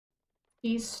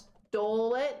He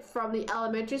stole it from the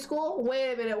elementary school?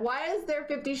 Wait a minute, why is there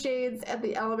 50 Shades at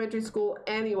the elementary school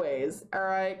anyways? All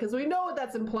right, because we know what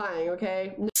that's implying,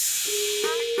 okay?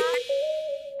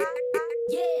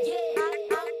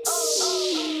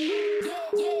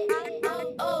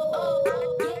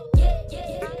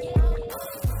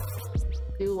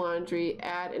 Do laundry,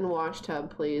 add in wash tub,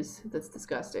 please. That's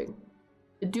disgusting.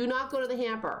 Do not go to the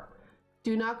hamper.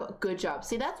 Do not go. Good job.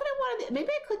 See, that's what I wanted. Maybe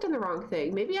I clicked on the wrong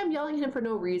thing. Maybe I'm yelling at him for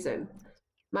no reason.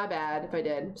 My bad if I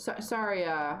did. Sorry,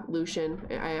 Lucian.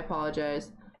 I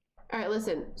apologize. All right,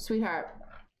 listen, sweetheart.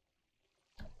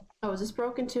 Oh, is this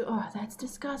broken too? Oh, that's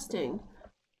disgusting.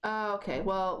 Okay,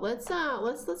 well, let's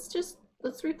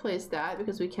replace that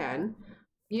because we can.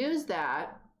 Use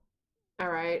that. All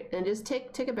right, and just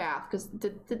take a bath because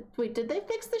did they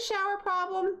fix the shower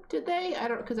problem? Did they? I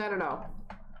don't know.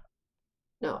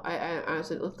 No, I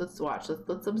honestly, let's watch.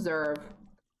 Let's observe.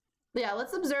 Yeah,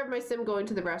 let's observe my sim going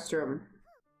to the restroom.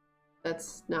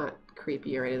 That's not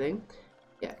creepy or anything.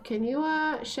 Yeah, can you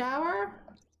shower?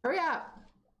 Hurry up.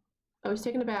 Oh, he's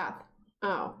taking a bath.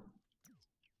 Oh.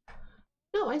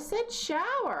 No, I said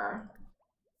shower.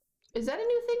 Is that a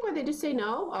new thing where they just say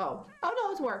no? Oh. Oh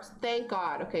no, it works. Thank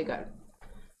God. Okay, good.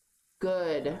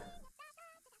 Good.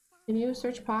 Can you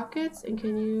search pockets and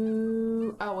can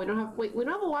you... Oh, we don't have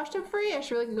a wash tub free? I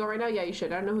should really go right now. Yeah, you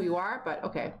should. I don't know who you are, but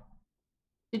okay.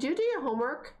 Did you do your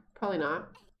homework? Probably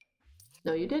not.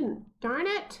 No, you didn't. Darn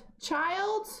it,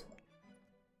 child.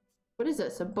 What is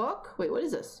this? A book? Wait, what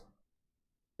is this?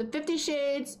 The 50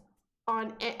 Shades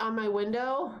on my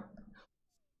window.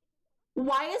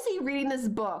 Why is he reading this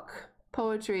book?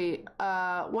 Poetry.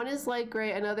 One is light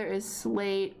gray, another is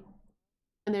slate.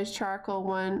 And there's charcoal,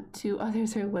 1, 2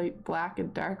 others are light black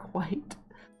and dark white.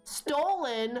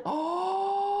 Stolen?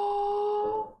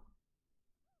 Oh!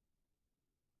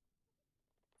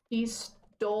 He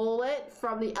stole it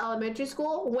from the elementary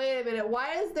school? Wait a minute,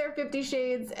 why is there 50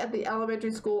 Shades at the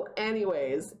elementary school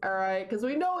anyways? All right, because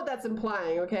we know what that's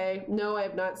implying, okay? No, I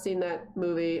have not seen that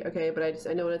movie, okay, but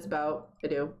I know what it's about. I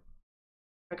do.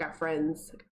 I got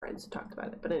friends who talked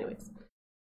about it, but anyways.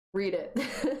 Read it.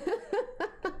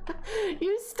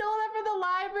 You stole that from the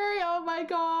library? Oh my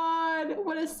God.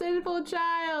 What a sinful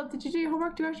child. Did you do your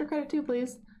homework? Do extra credit too,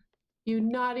 please. You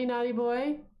naughty, naughty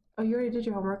boy. Oh, you already did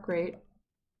your homework. Great.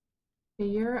 Okay,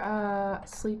 you're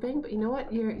sleeping, but you know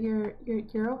what? You're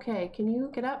okay. Can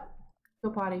you get up?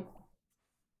 Go potty.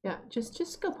 Yeah,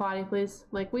 just go potty, please.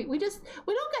 Like we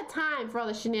don't got time for all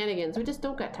the shenanigans. We just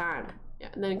don't got time. Yeah,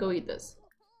 and then go eat this.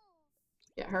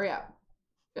 Yeah, hurry up.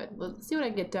 Good. Let's see what I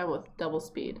can get done with double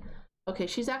speed. Okay,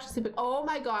 she's actually sleeping. Oh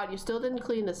my God, you still didn't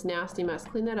clean this nasty mess.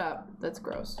 Clean that up. That's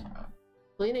gross.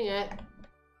 Cleaning it.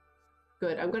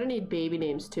 Good. I'm gonna need baby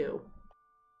names too.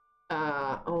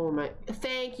 Oh my.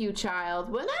 Thank you,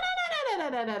 child. Well, no.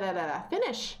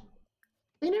 Finish.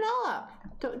 Clean it all up.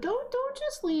 Don't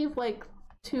just leave like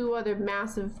 2 other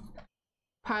massive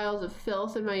piles of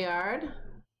filth in my yard.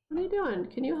 What are you doing?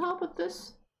 Can you help with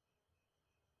this?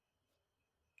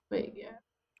 Wait, yeah.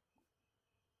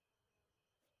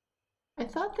 I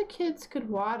thought the kids could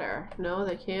water. No,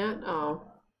 they can't? Oh.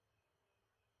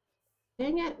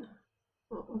 Dang it.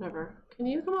 Well, whatever. Can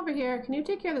you come over here? Can you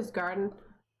take care of this garden?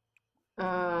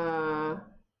 More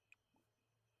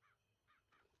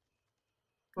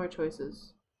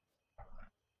choices.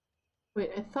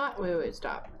 Wait, I thought... Wait,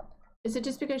 stop. Is it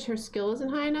just because her skill isn't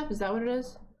high enough? Is that what it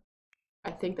is?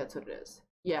 I think that's what it is.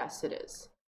 Yes, it is.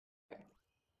 Okay.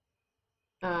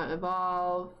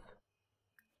 Evolve.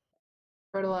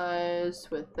 Fertilize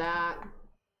with that.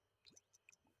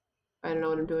 I don't know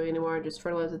what I'm doing anymore. Just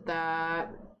fertilize with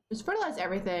that. Just fertilize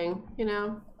everything, you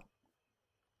know.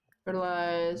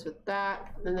 Fertilize with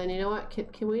that. And then you know what?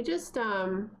 Can we just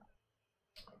can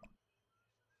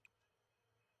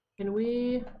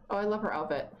we... Oh, I love her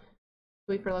outfit. Can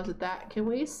we fertilize with that? Can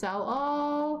we sell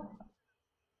all?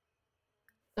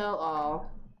 Sell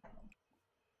all.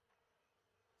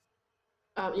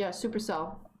 Yeah,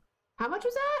 supercell. How much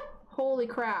was that? Holy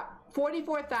crap.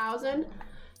 44,000?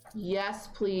 Yes,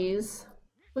 please.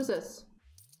 Who's this?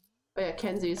 Oh yeah,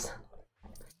 Kenzie's.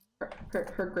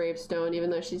 Her gravestone, even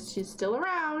though she's still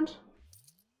around.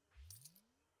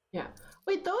 Yeah.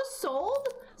 Wait, those sold?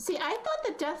 See, I thought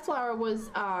the Death Flower was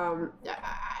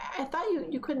I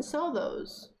thought you couldn't sell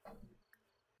those.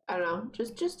 I don't know.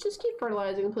 Just keep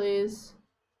fertilizing, please.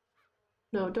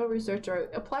 No, don't research or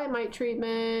apply mite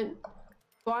treatment.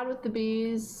 Go on with the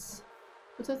bees.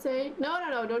 What's that say?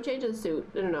 No, don't change the suit.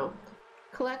 No.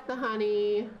 Collect the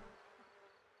honey.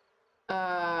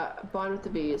 Bond with the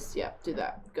bees. Yep, do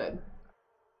that. Good.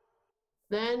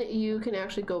 Then you can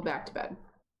actually go back to bed.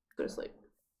 Go to sleep.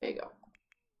 There you go.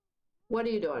 What are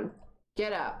you doing?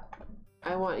 Get up.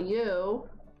 I want you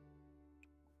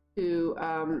to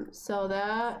sell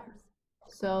that,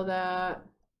 sell that,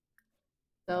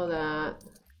 sell that,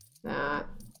 that.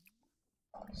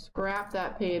 Scrap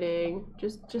that painting.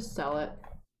 Just sell it.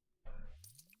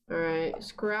 All right,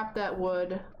 scrap that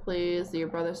wood, please, that your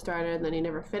brother started and then he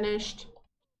never finished.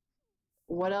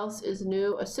 What else is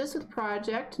new? Assist with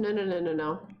project. No, no, no, no,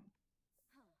 no.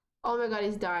 Oh my god,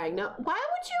 he's dying. No, why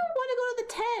would you want to go to the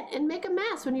tent and make a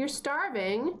mess when you're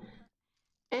starving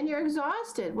and you're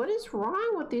exhausted? What is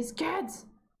wrong with these kids?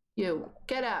 You,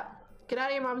 get up. Get out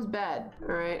of your mom's bed,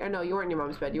 all right? Or no, you weren't in your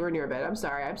mom's bed. You were in your bed. I'm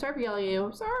sorry. I'm sorry for yelling at you.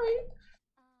 I'm sorry.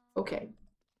 Okay.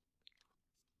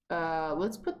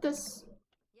 Let's put this...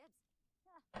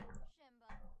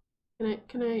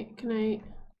 Can I...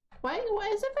 Why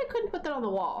as if I couldn't put that on the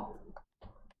wall?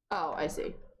 Oh, I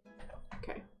see.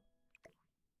 Okay.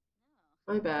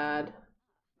 My bad.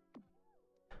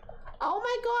 Oh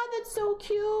my god, that's so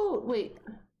cute! Wait.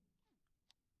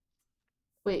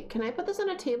 Wait, can I put this on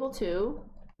a table too?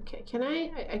 Okay, can I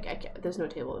can't. There's no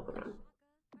table to put it on.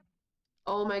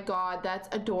 Oh my god, that's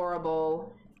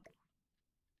adorable.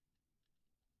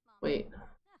 Wait.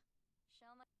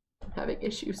 I'm having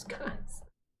issues, guys.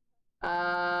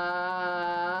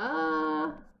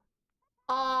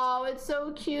 Oh, it's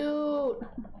so cute.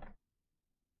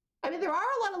 I mean, there are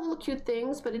a lot of little cute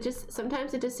things, but it just,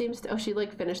 sometimes it just seems to, oh, she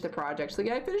like finished the project. She's like,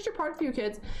 yeah, I finished your part for you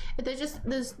kids. And there's just,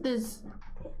 there's,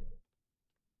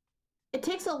 it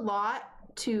takes a lot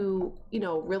to, you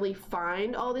know, really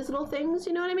find all these little things,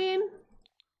 you know what I mean?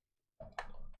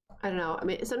 I don't know. I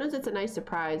mean, sometimes it's a nice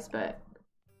surprise, but,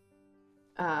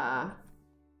 I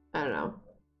don't know.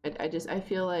 I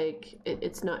feel like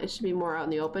it's not, it should be more out in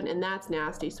the open, and that's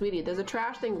nasty. Sweetie, there's a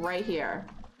trash thing right here.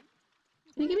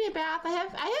 Can you give me a bath? I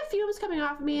have fumes coming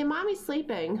off of me and mommy's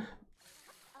sleeping.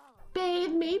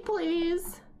 Bathe me,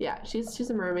 please. Yeah, she's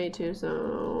a mermaid too,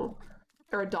 so,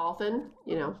 or a dolphin,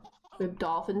 you know. We have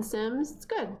dolphin sims. It's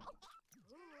good.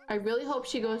 I really hope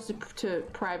she goes to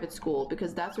private school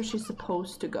because that's where she's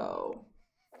supposed to go.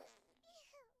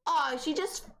 Oh, she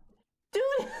just,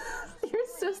 dude, your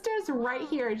sister's right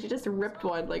here and she just ripped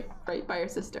one like right by her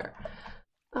sister.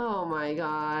 Oh my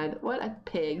god, what a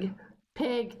pig.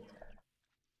 Pig.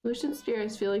 Lucian Spear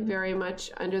is feeling very much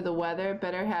under the weather.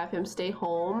 Better have him stay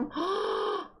home.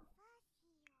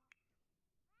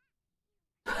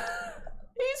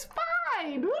 He's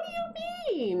fine. What do you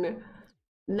mean?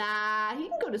 Nah, he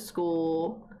can go to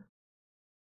school.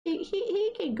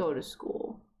 He can go to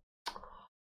school.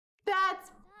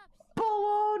 That's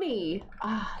baloney.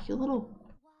 Ah, you little...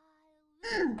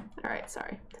 Alright,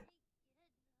 sorry.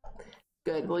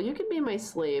 Good. Well, you can be my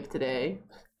slave today.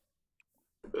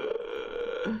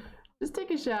 Just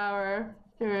take a shower.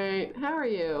 Alright, how are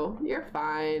you? You're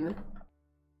fine.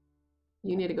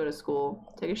 You need to go to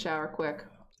school. Take a shower quick.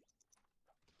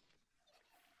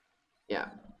 Yeah.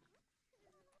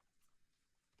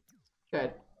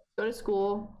 Good. Go to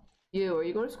school. You, are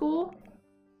you going to school?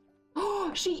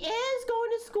 Oh, she is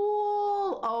going to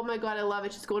school! Oh my god, I love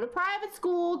it. She's going to private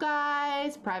school,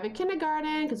 guys. Private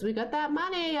kindergarten, because we got that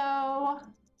money, yo. I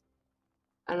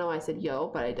don't know why I said yo,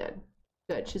 but I did.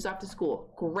 Good, she's off to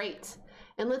school. Great.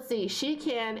 And let's see, she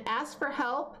can ask for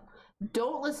help.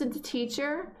 Don't listen to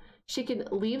teacher. She can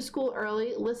leave school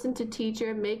early, listen to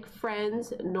teacher, make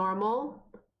friends, normal,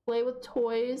 play with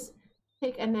toys,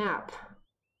 take a nap.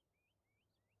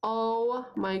 Oh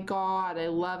my god, I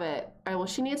love it. All right, well,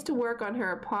 she needs to work on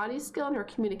her potty skill and her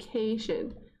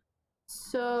communication.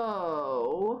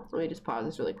 So, let me just pause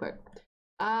this really quick.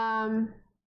 Play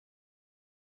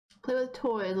with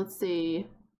toys, let's see.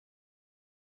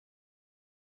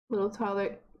 Little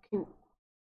toddler can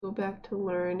go back to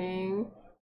learning.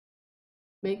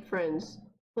 Make friends.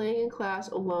 Playing in class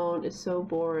alone is so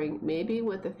boring. Maybe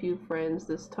with a few friends,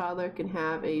 this toddler can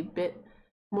have a bit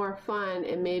more fun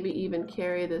and maybe even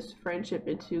carry this friendship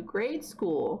into grade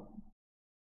school.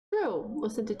 True.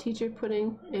 Listen to teacher.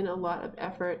 Putting in a lot of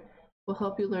effort will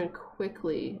help you learn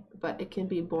quickly, but it can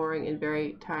be boring and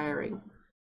very tiring.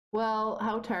 Well,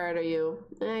 how tired are you?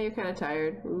 You're kind of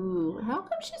tired. Ooh, how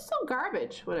come she's so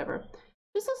garbage? Whatever.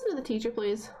 Just listen to the teacher,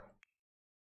 please.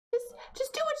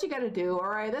 Just do what you gotta do, all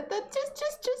right?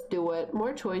 Just do it.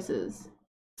 More choices.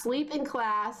 Sleep in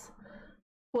class.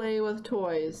 Play with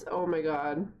toys. Oh my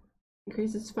god.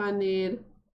 Increases fun need.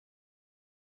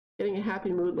 Getting a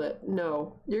happy moodlet.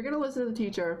 No. You're gonna listen to the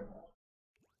teacher.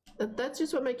 That's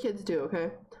just what my kids do,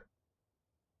 okay?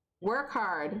 Work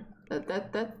hard.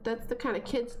 That's the kind of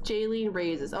kids Jaylene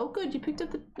raises. Oh good, you picked up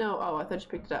the... No, oh, I thought you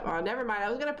picked it up. Oh, never mind. I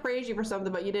was gonna praise you for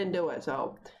something, but you didn't do it,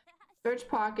 so... Search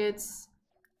pockets.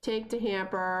 take to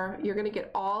hamper. You're gonna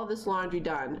get all of this laundry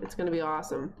done. It's gonna be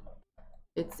awesome.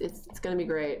 It's gonna be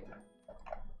great.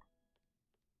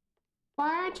 Why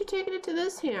aren't you taking it to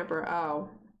this hamper? Oh.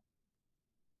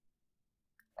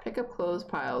 Pick up clothes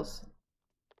piles.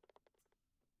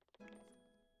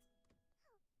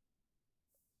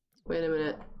 Wait a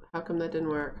minute. How come that didn't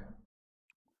work?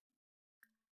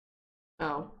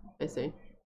 Oh, I see.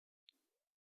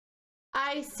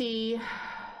 I see.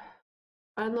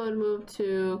 Unload, move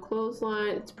to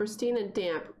clothesline. It's pristine and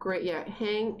damp. Great, yeah.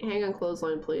 Hang on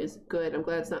clothesline, please. Good. I'm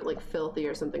glad it's not like filthy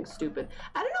or something stupid.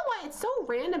 I don't know why it's so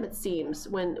random. It seems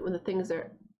when the things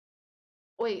are.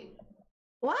 Wait,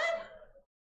 what?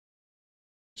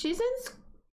 She's in.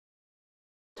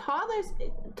 Toddler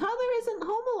isn't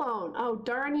home alone. Oh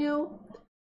darn you.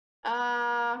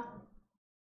 I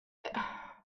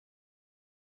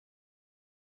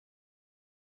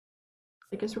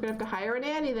guess we're gonna have to hire a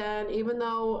nanny then, even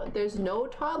though there's no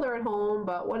toddler at home,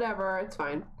 but whatever, it's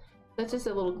fine. That's just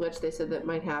a little glitch they said that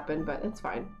might happen, but it's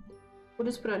fine. We'll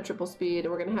just put on triple speed,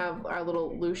 and we're gonna have our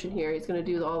little Lucian here. He's gonna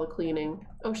do all the cleaning.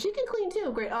 Oh, she can clean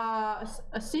too, great. A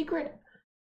secret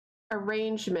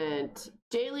arrangement.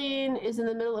 Jaylene is in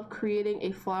the middle of creating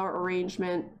a flower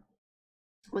arrangement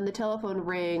when the telephone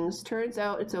rings. Turns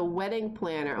out it's a wedding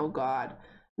planner. Oh God,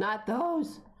 not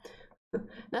those.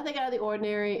 Nothing out of the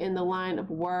ordinary in the line of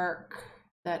work,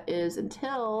 that is,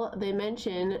 until they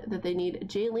mention that they need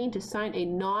Jaylene to sign a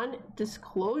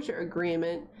non-disclosure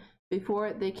agreement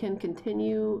before they can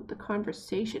continue the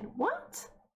conversation. What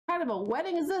kind of a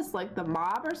wedding is this? Like the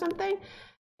mob or something?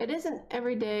 It isn't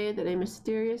every day that a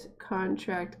mysterious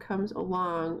contract comes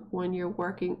along when you're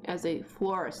working as a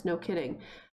florist. No kidding.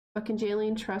 But can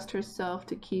Jaylene trust herself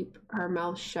to keep her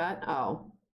mouth shut?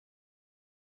 Oh.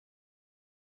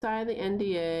 Sign the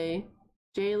NDA.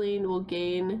 Jaylene will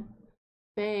gain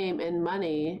fame and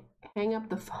money. Hang up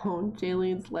the phone.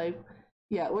 Jaylene's life.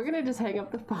 Yeah, we're gonna just hang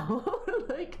up the phone.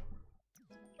 Like,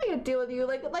 I gotta deal with you.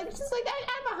 Like, just like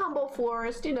I'm a humble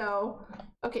florist, you know.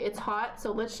 Okay, it's hot,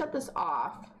 so let's shut this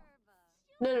off.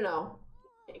 No.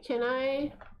 Can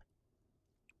I?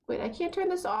 Wait, I can't turn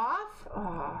this off?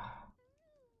 Oh.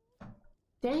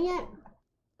 Dang it.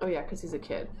 Oh yeah, because he's a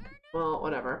kid. Well,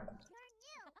 whatever.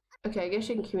 Okay, I guess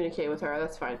you can communicate with her.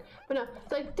 That's fine. But no,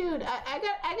 it's like, dude, I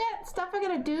got stuff I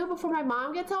gotta do before my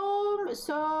mom gets home.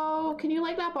 So can you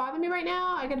like not bother me right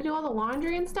now? I gotta do all the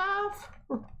laundry and stuff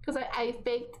because I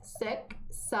faked sick.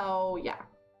 So yeah,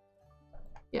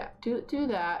 do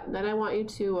that. And then I want you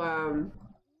to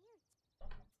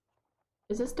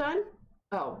Is this done?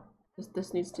 Oh,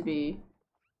 this needs to be.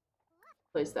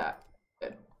 Place that.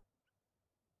 Good.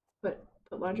 Put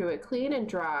laundry away. Clean and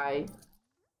dry.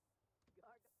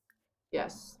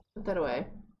 Yes, put that away.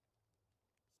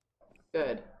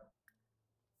 Good.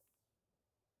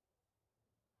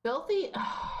 Filthy?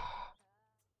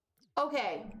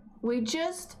 Okay, we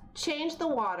just changed the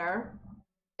water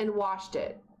and washed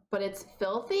it, but it's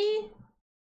filthy?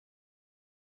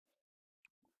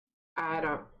 I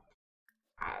don't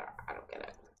get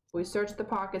it. We searched the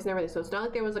pockets and everything, so it's not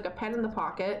like there was like a pen in the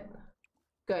pocket.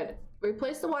 Good.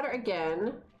 Replace the water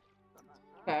again.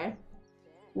 Okay.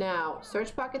 Now,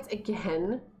 search pockets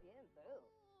again.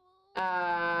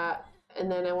 And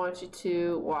then I want you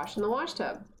to wash in the wash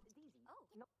tub.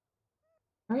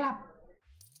 Hurry up.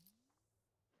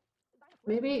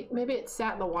 Maybe it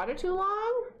sat in the water too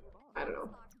long? I don't know.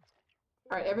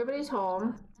 Alright, everybody's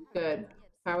home. Good.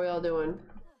 How are we all doing?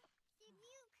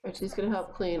 Alright, she's gonna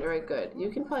help clean. Alright, good. You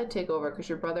can probably take over because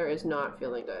your brother is not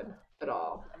feeling good at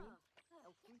all.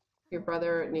 Your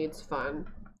brother needs fun.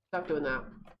 Stop doing that.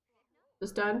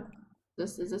 This done?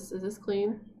 Is this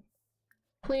clean?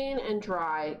 Clean and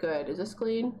dry. Good. Is this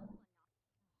clean?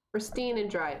 Pristine and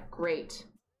dry. Great.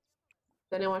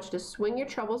 Then I want you to swing your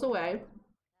troubles away.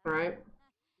 All right.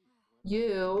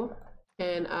 You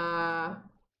can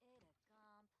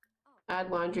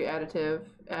add laundry additive.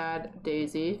 Add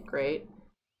Daisy. Great.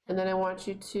 And then I want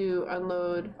you to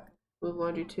unload. Move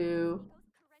laundry to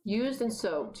used and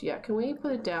soaked. Yeah. Can we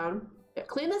put it down? Yeah.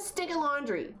 Clean the stinking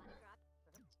laundry.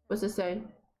 What's this say?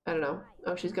 I don't know.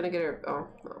 Oh, she's gonna get her. Oh.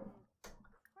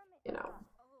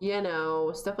 You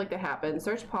know, stuff like that happens.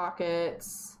 Search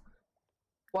pockets.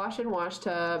 Wash and wash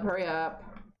tub. Hurry up.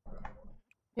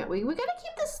 Yeah, we gotta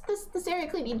keep this area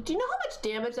clean. Do you know how much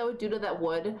damage that would do to that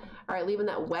wood? All right, leaving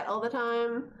that wet all the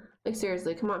time. Like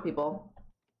seriously, come on, people.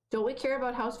 Don't we care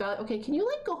about house value? Okay, can you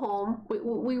like go home?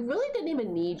 We really didn't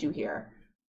even need you here.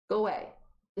 Go away.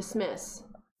 Dismiss.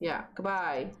 Yeah.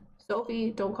 Goodbye. Sophie,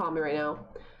 don't call me right now.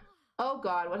 Oh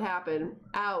God, what happened?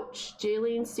 Ouch.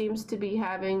 Jaylene seems to be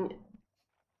having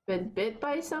been bit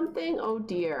by something. Oh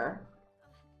dear.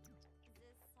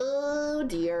 Oh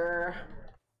dear.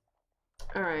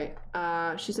 All right,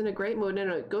 she's in a great mood.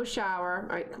 No, go shower.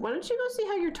 All right, why don't you go see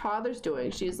how your toddler's doing?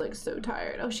 She's like so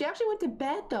tired. Oh, she actually went to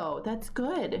bed though. That's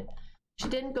good. She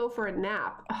didn't go for a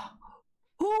nap. Oh,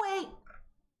 who ate?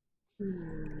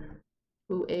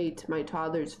 Who ate my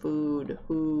toddler's food?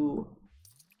 Who?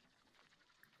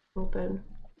 Open.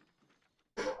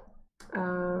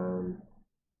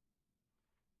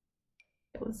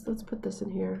 Let's put this in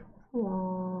here.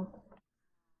 Aww.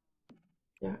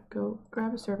 Yeah, go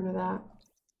grab a serving of that.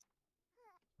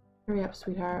 Hurry up,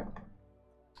 sweetheart.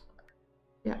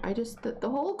 Yeah, the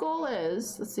whole goal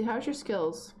is, let's see, how's your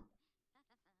skills?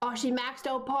 Oh, she maxed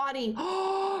out potty.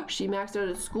 Oh, she maxed out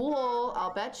at school,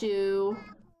 I'll bet you.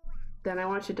 Then I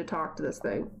want you to talk to this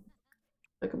thing.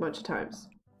 Like a bunch of times.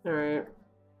 All right,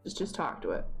 just talk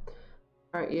to it.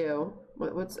 All right, you,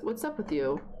 what's up with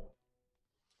you?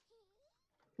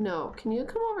 No, can you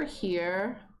come over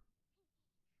here?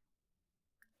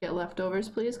 Get leftovers,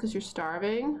 please, because you're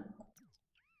starving.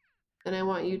 And I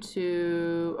want you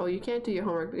to... Oh, you can't do your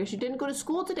homework because you didn't go to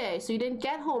school today, so you didn't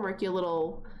get homework, you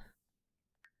little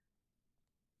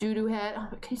doo-doo head. Oh,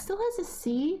 okay, still has a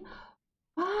C?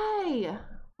 Why?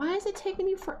 Why is it taking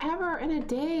you forever in a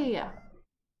day? All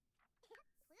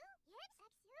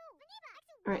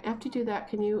right, after you do that,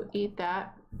 can you eat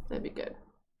that? That'd be good.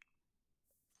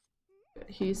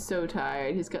 He's so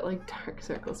tired. He's got like dark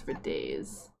circles for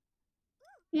days.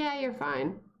 Yeah, you're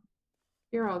fine.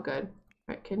 You're all good.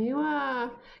 All right, can you,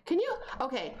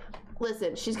 okay,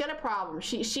 listen, she's got a problem.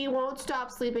 She won't stop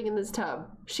sleeping in this tub.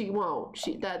 She won't.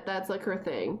 That's like her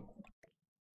thing.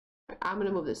 I'm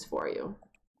gonna move this for you.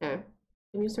 Okay.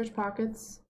 Can you search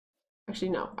pockets? Actually,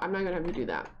 no, I'm not gonna have you do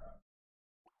that.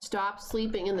 Stop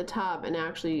sleeping in the tub and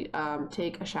actually,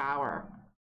 take a shower.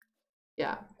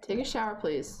 Yeah, take a shower,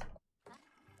 please.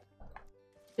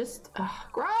 Just,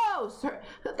 gross! There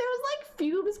was like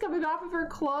fumes coming off of her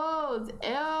clothes. Ew!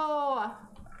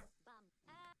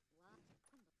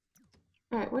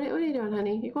 Alright, what are you doing,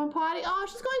 honey? You going potty? Oh,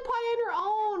 she's going potty on her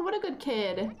own! What a good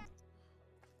kid.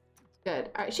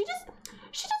 Good. Alright, she just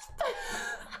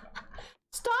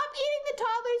stop eating the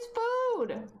toddler's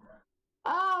food!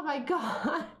 Oh my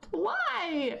god!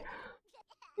 Why?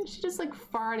 She just like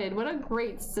farted. What a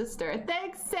great sister.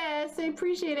 Thanks, sis. I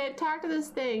appreciate it. Talk to this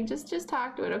thing. Just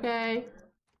talk to it, okay?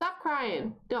 Stop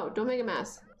crying. Don't make a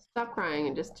mess. Stop crying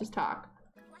and just talk.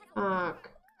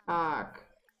 Talk.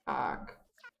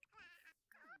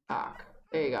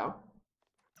 There you go.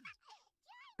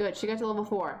 Good. She got to level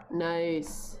 4.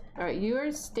 Nice. All right, you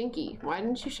are stinky. Why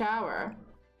didn't you shower?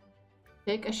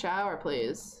 Take a shower,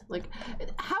 please. Like,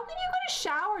 how can you go to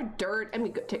shower dirt? I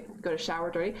mean, go to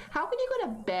shower dirty. How can you go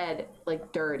to bed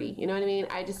like dirty? You know what I mean?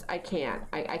 I can't.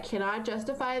 I cannot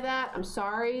justify that. I'm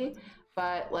sorry,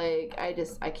 but like, I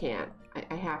can't.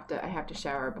 I have to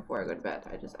shower before I go to bed.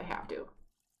 I have to.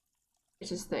 It's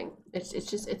just a thing.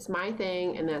 It's my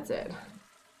thing, and that's it.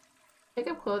 Pick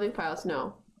up clothing piles.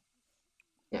 No.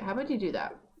 Yeah. How about you do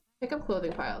that? Pick up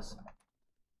clothing piles.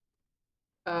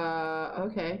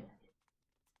 Okay.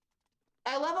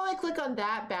 I love how I click on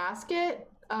that basket.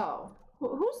 Oh,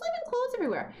 who's leaving clothes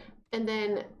everywhere? And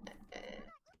then,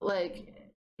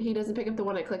 like, he doesn't pick up the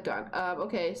one I clicked on.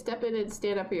 Okay, step in and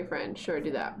stand up for your friend. Sure,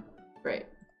 do that. Great.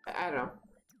 I don't know.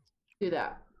 Do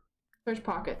that. Search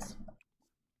pockets.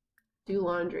 Do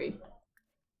laundry.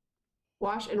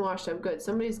 Wash and wash tub. Good.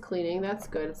 Somebody's cleaning. That's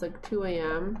good. It's like 2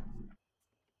 a.m.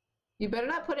 You better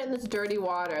not put it in this dirty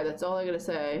water. That's all I'm gonna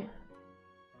say.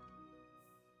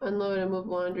 Unload and move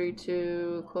laundry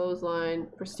to clothesline.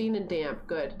 Pristine and damp.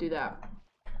 Good. Do that.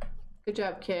 Good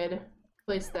job, kid.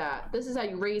 Place that. This is how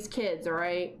you raise kids,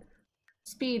 alright?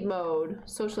 Speed mode.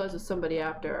 Socialize with somebody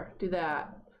after. Do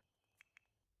that.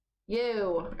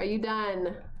 You. Are you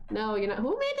done? No, you're not.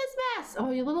 Who made this mess? Oh,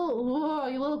 you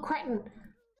little cretin.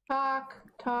 Talk.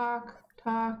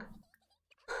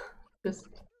 Just.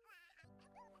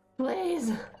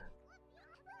 Please.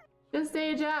 Just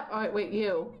stage up. Oh, wait,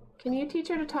 you. Can you teach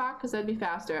her to talk? Because that'd be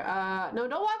faster. No,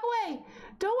 don't walk away.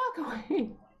 Don't walk away.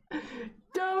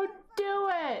 Don't do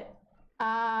it.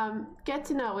 Get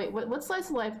to know. Wait, what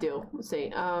Slice of Life do? Let's see.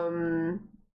 You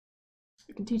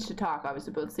can teach to talk,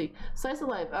 obviously, but let's see. Slice of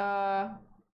Life.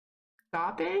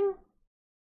 Shopping?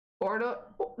 Order,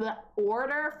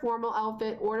 formal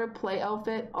outfit, order, play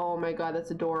outfit. Oh my god, that's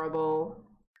adorable.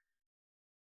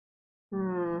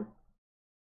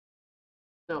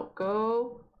 No,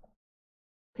 go.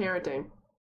 Parenting.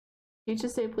 Teach to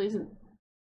say please and...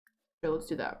 Okay, let's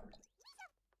do that.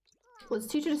 Let's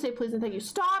teach her to say please and thank you.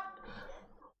 Stop!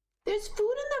 There's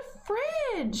food in the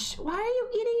fridge! Why are you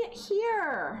eating it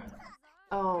here?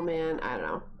 Oh man, I don't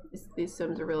know. These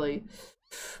Sims are really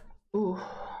Ooh.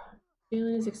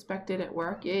 Feeling is expected at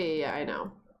work. Yeah, I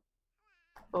know.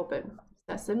 Open.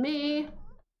 Sesame.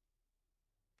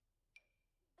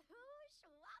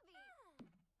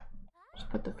 Just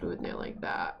put the food in there like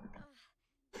that.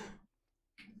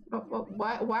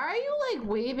 Why are you like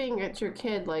waving at your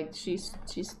kid like she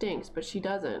stinks, but she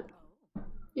doesn't?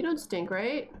 You don't stink,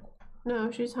 right?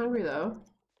 No, she's hungry though.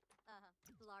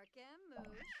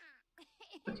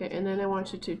 Okay, and then I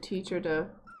want you to teach her to.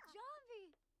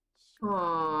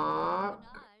 Aww.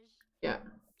 Yeah.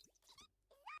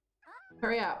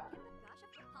 Hurry up.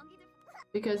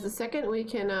 Because the second we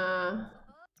can, oh,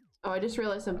 I just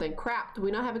realized something. Crap, do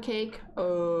we not have a cake?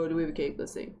 Oh, do we have a cake?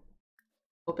 Let's see.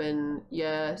 Open,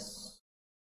 yes.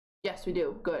 Yes, we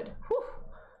do, good. Whew.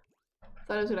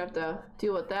 Thought I was gonna have to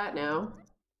deal with that now.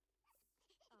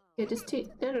 Yeah, just teach,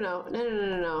 no.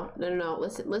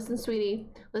 Listen, sweetie.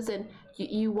 Listen,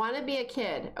 you want to be a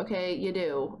kid, okay? You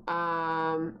do.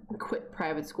 Quit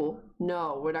private school.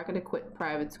 No, we're not gonna quit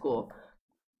private school.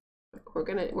 We're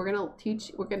gonna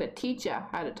teach you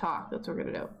how to talk. That's what we're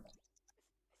gonna do.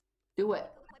 Do it.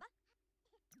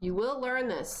 You will learn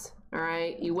this, all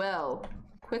right? You will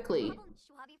quickly.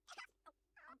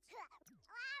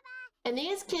 And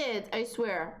these kids, I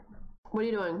swear. What are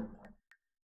you doing?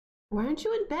 Why aren't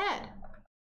you in bed?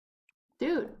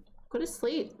 Dude, go to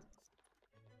sleep.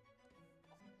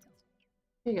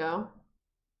 Here you go.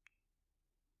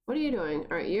 What are you doing?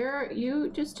 All right,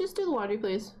 you just do the laundry,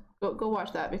 please. Go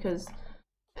wash that because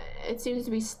it seems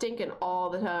to be stinking all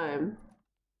the time.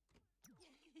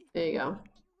 There you go.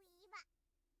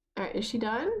 All right, is she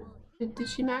done? Did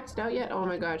she max it out yet? Oh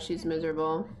my god, she's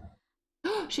miserable.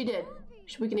 She did.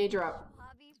 We can age her up.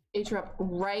 Age her up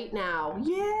right now.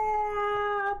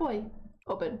 Yeah, boy.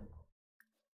 Open.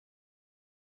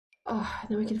 Oh,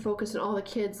 then we can focus on all the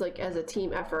kids like as a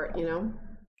team effort, you know?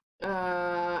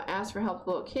 Ask for help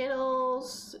blow out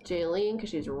candles. Jaylene, because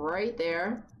she's right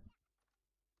there.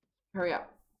 Hurry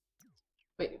up.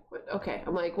 Wait, what? Okay.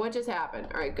 I'm like, what just happened?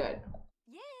 All right, good.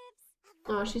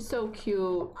 Oh, she's so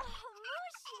cute.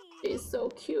 She's so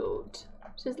cute.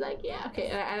 She's like, yeah, okay.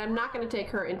 And I'm not gonna take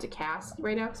her into cast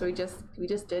right now because we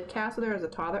just did cast with her as a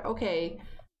toddler. Okay.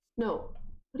 No.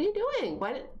 What are you doing?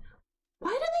 Why do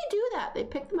they do that? They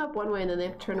pick them up one way and then they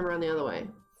have to turn them around the other way.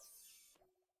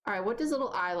 All right, what does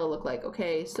little Isla look like?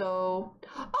 Okay, so,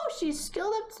 oh, she's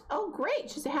skilled up. Oh,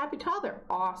 great. She's a happy toddler.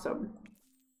 Awesome.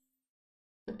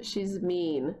 She's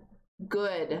mean.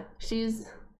 Good. She's...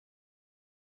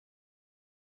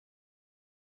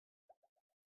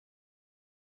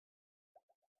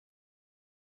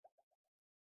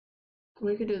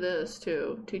 We could do this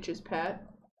too. Teacher's pet.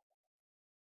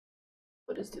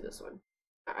 We'll just do this one.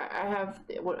 I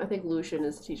think Lucian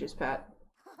is teacher's pet.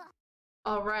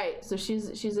 All right, so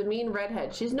she's a mean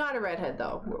redhead. She's not a redhead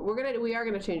though. We are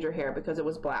gonna change her hair because it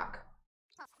was black.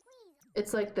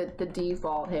 It's like the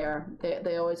default hair.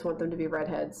 They always want them to be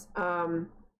redheads. Add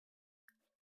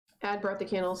birthday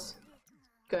candles.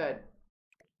 Good.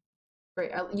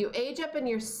 Great. You age up and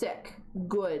you're sick.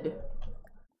 Good.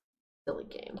 Silly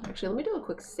game. Actually, let me do a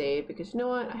quick save because you know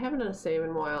what? I haven't done a save in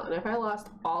a while, and if I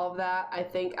lost all of that, I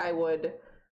think I would.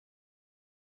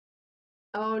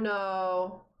 Oh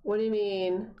no. What do you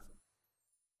mean?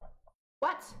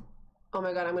 What? Oh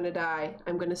my god, I'm gonna die.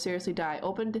 I'm gonna seriously die.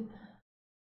 Opened.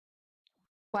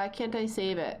 Why can't I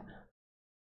save it?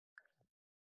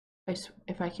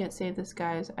 If I can't save this,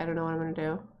 guys, I don't know what I'm gonna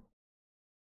do.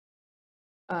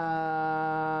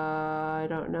 I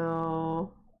don't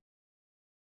know.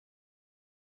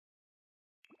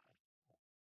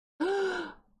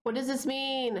 What does this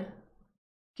mean?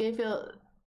 Can you fail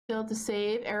to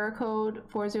save? Error code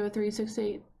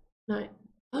 403689.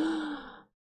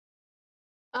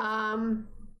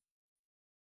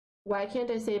 Why can't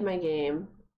I save my game?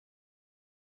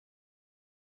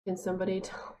 Can somebody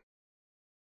tell?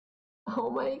 Oh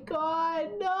my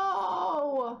god,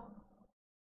 no!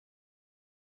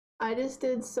 I just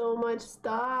did so much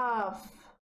stuff.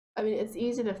 I mean, it's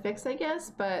easy to fix, I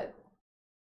guess, but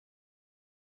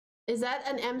is that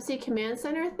an MC Command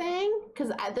Center thing?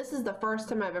 Because this is the first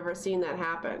time I've ever seen that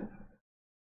happen.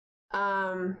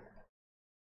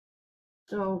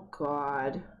 Oh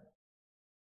god.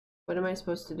 What am I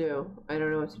supposed to do? I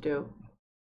don't know what to do.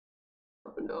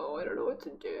 Oh no, I don't know what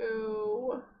to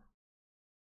do.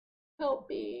 Help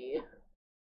me.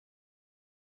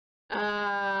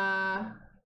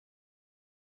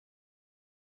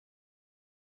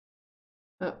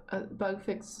 Bug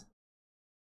fix.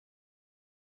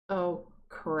 Oh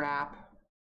crap.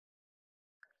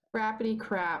 Crappity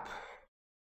crap.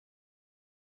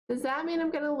 Does that mean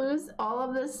I'm gonna lose all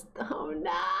of this? Oh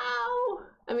no!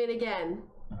 I mean, again,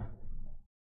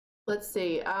 let's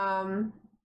see.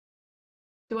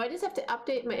 Do I just have to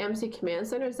update my MC Command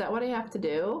Center? Is that what I have to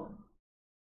do?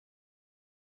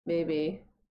 Maybe.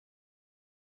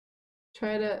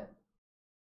 Try to...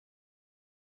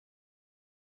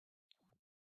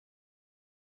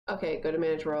 Okay, go to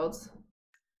Manage Worlds.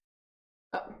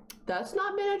 Oh, that's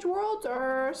not Manage Worlds,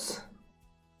 Urs.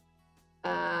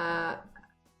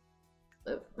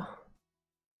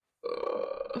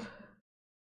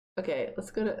 Okay,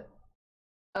 let's go to...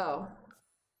 Oh.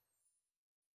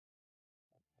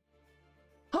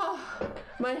 Oh,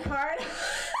 my heart.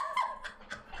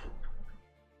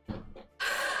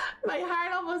 My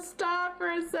heart almost stopped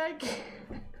for a sec.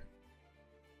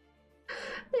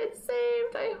 It's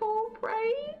saved, I hope,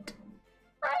 right?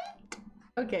 Right?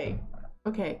 Okay,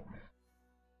 okay.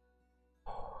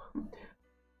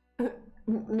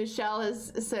 Michelle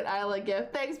has said Isla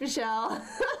gift. Thanks, Michelle.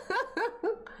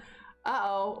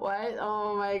 Uh-oh, what?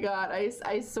 Oh my god,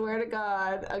 I swear to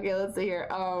God. Okay, let's see here.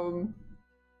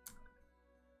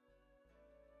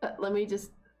 Let me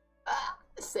just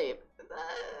save.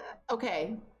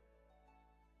 Okay.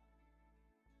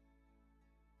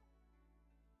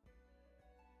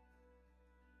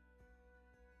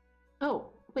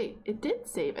 Oh, wait, it did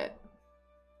save it.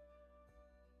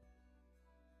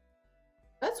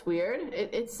 That's weird.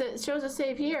 It shows a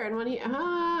save here, and when he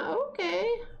okay.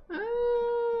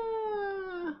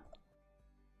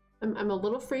 I'm a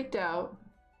little freaked out,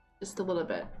 just a little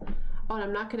bit. Oh, and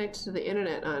I'm not connected to the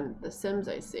internet on the Sims,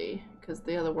 I see, because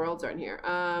the other worlds aren't here. It's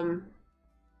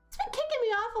been kicking me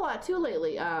off a lot too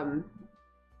lately.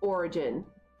 Origin.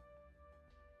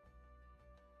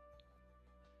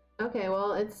 Okay,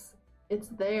 well it's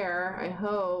there. I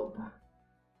hope.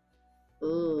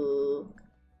 Ooh.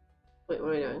 Wait, what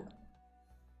am I doing?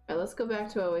 Alright, let's go back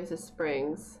to Oasis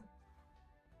Springs.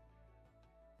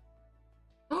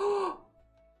 Oh!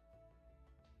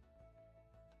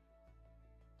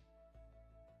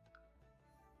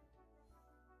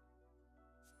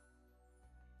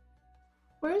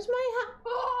 Where's my house?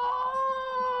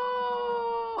 Oh!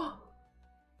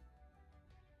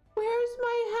 Where's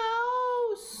my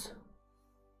house?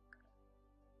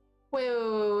 Wait.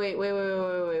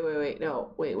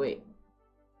 No, wait.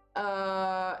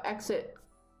 Exit.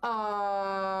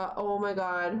 Oh my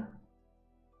god.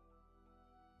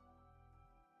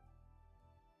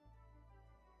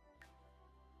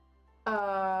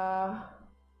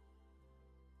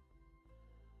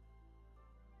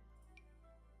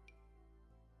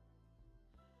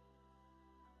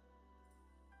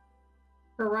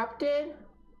 Corrupted?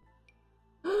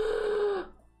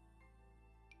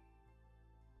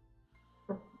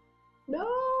 No!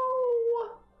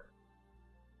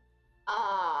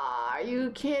 Are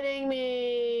you kidding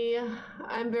me?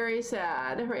 I'm very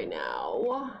sad right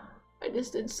now. I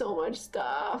just did so much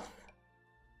stuff.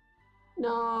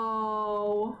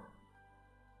 No.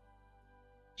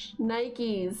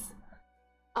 Nikes.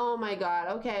 Oh my god.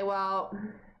 Okay, well,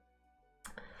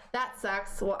 that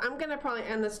sucks. Well, I'm gonna probably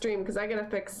end the stream because I gotta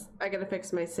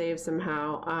fix my save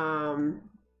somehow.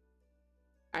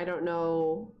 I don't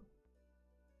know.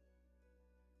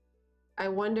 I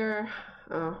wonder,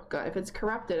 oh god, if it's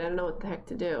corrupted, I don't know what the heck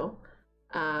to do.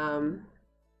 Oh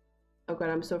god,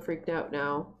 I'm so freaked out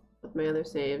now with my other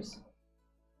saves.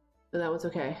 No, that one's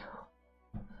okay.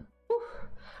 Whew.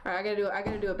 All right, I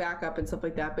gotta do a backup and stuff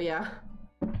like that. But yeah,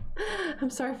 I'm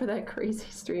sorry for that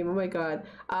crazy stream. Oh my god.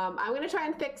 I'm gonna try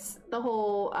and fix the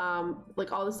whole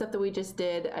like all the stuff that we just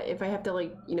did. If I have to,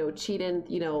 like, you know, cheat in,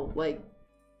 you know, like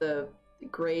the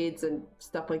grades and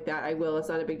stuff like that, I will. It's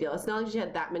not a big deal. It's not like she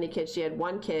had that many kids. She had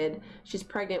one kid. She's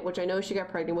pregnant, which I know she got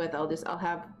pregnant with. I'll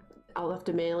have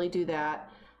to manually do that.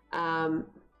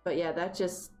 But yeah, that's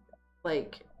just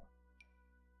like,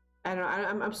 I don't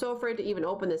know. I'm so afraid to even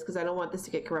open this because I don't want this to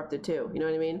get corrupted too. You know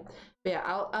what I mean? But yeah,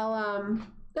 I'll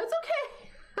that's okay.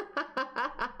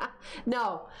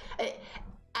 No,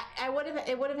 I would have.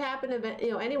 It would have happened,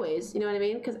 you know, anyways. You know what I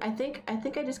mean? Because I think I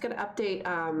just gotta update.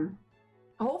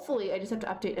 Hopefully, I just have to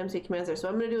update MC Command Center. So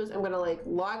what I'm gonna do is I'm gonna like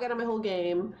log out of my whole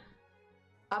game,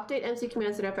 update MC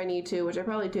Command Center if I need to, which I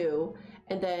probably do,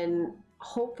 and then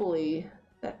hopefully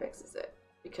that fixes it.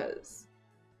 Because,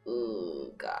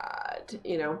 oh god,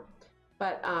 you know.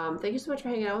 But thank you so much for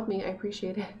hanging out with me. I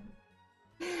appreciate it.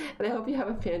 And I hope you have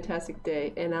a fantastic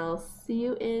day. And I'll see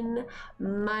you in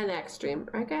my next stream.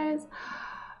 Alright, guys?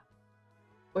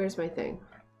 Where's my thing?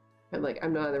 I'm not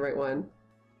on the right one.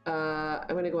 I'm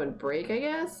gonna go and break, I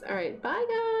guess. Alright, bye,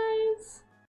 guys!